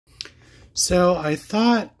So I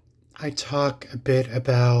thought I'd talk a bit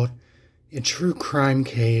about a true crime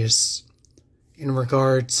case in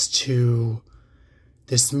regards to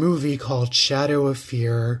this movie called Shadow of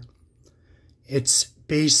Fear. It's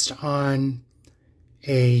based on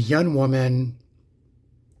a young woman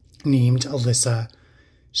named Alyssa.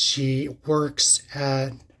 She works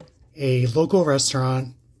at a local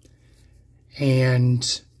restaurant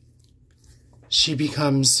and she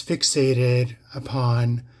becomes fixated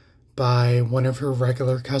upon by one of her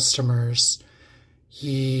regular customers.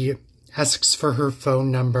 He asks for her phone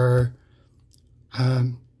number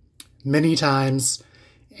many times,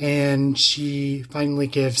 and she finally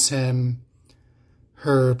gives him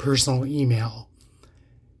her personal email.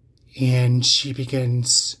 And she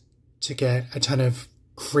begins to get a ton of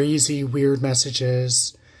crazy, weird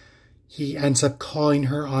messages. He ends up calling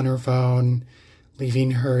her on her phone,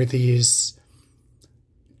 leaving her these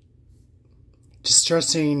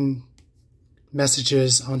distressing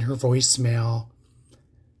messages on her voicemail,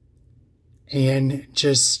 and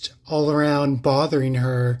just all around bothering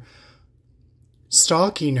her,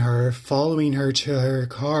 stalking her, following her to her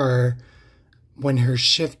car when her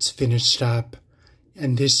shift finished up.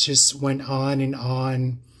 And this just went on and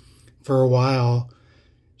on for a while.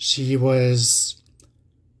 She was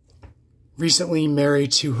recently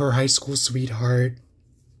married to her high school sweetheart,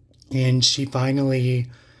 and she finally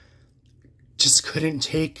just couldn't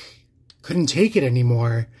take it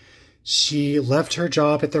anymore. She left her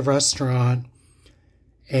job at the restaurant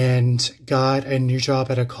and got a new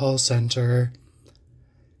job at a call center.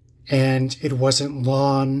 And it wasn't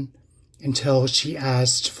long until she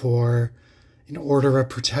asked for an order of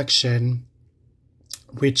protection,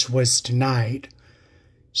 which was denied.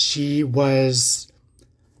 She was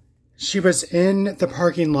in the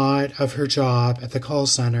parking lot of her job at the call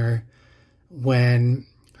center when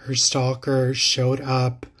her stalker showed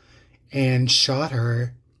up and shot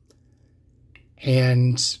her.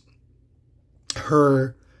 And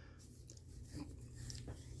her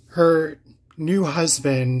new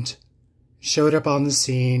husband showed up on the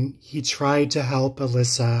scene. He tried to help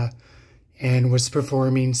Alyssa and was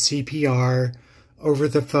performing CPR over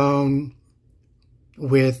the phone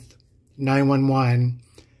with 911,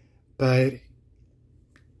 but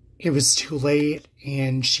it was too late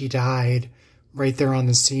and she died right there on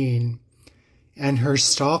the scene. And her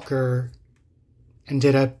stalker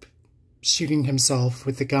ended up shooting himself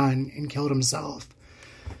with the gun and killed himself.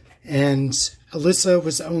 And Alyssa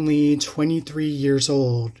was only 23 years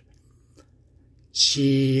old.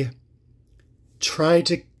 She tried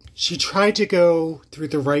to go through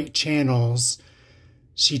the right channels.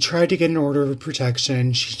 She tried to get an order of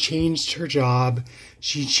protection. She changed her job.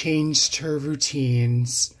 She changed her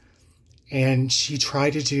routines. And she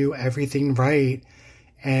tried to do everything right.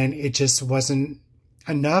 And it just wasn't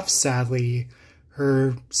enough, sadly.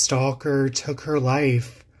 Her stalker took her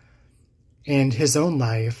life and his own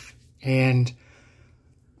life. And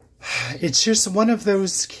it's just one of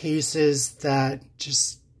those cases that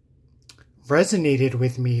just resonated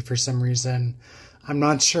with me for some reason. I'm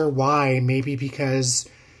not sure why. Maybe because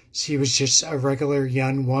she was just a regular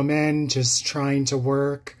young woman just trying to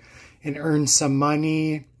work and earn some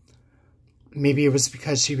money. Maybe it was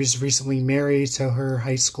because she was recently married to her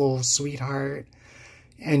high school sweetheart,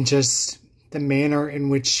 and just the manner in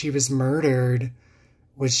which she was murdered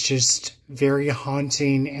was just very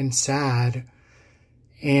haunting and sad.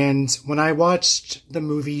 And when I watched the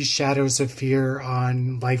movie Shadows of Fear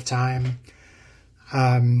on Lifetime,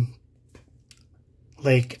 I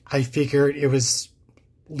figured it was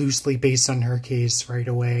loosely based on her case right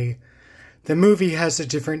away. The movie has a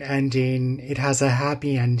different ending. It has a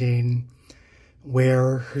happy ending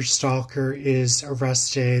where her stalker is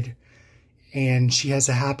arrested and she has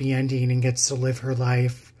a happy ending and gets to live her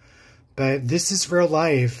life. But this is real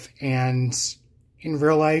life, and in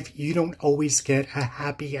real life, you don't always get a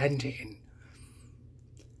happy ending.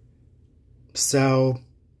 So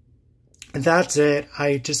that's it.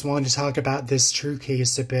 I just wanted to talk about this true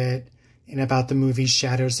case a bit and about the movie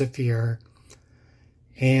Shadows of Fear.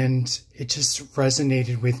 And it just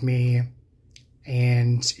resonated with me.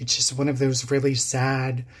 And it's just one of those really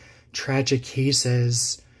sad, tragic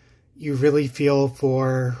cases. You really feel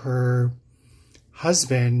for her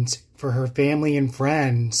husband, for her family and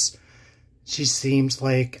friends. She seems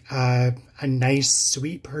like a nice,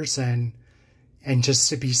 sweet person. And just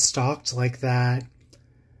to be stalked like that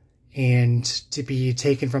and to be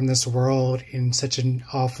taken from this world in such an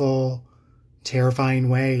awful, terrifying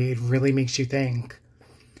way, it really makes you think.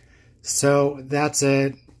 So that's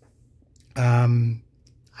it.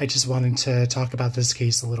 I just wanted to talk about this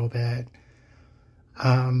case a little bit.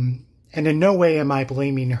 And in no way am I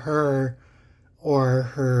blaming her or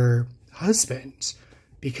her husband,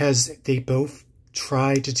 because they both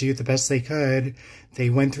tried to do the best they could. They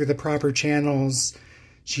went through the proper channels.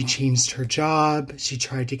 She changed her job. She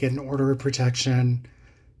tried to get an order of protection.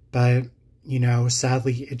 But, you know,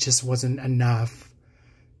 sadly, it just wasn't enough.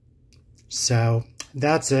 So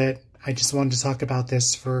that's it. I just wanted to talk about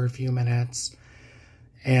this for a few minutes.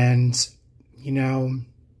 And, you know,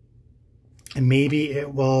 and maybe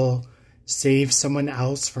it will save someone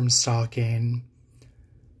else from stalking,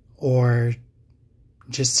 or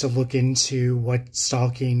just to look into what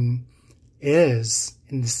stalking is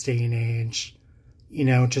in this day and age. You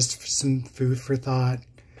know, just some food for thought.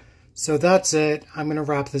 So that's it. I'm going to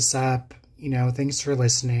wrap this up. You know, thanks for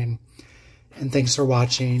listening, and thanks for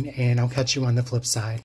watching, and I'll catch you on the flip side.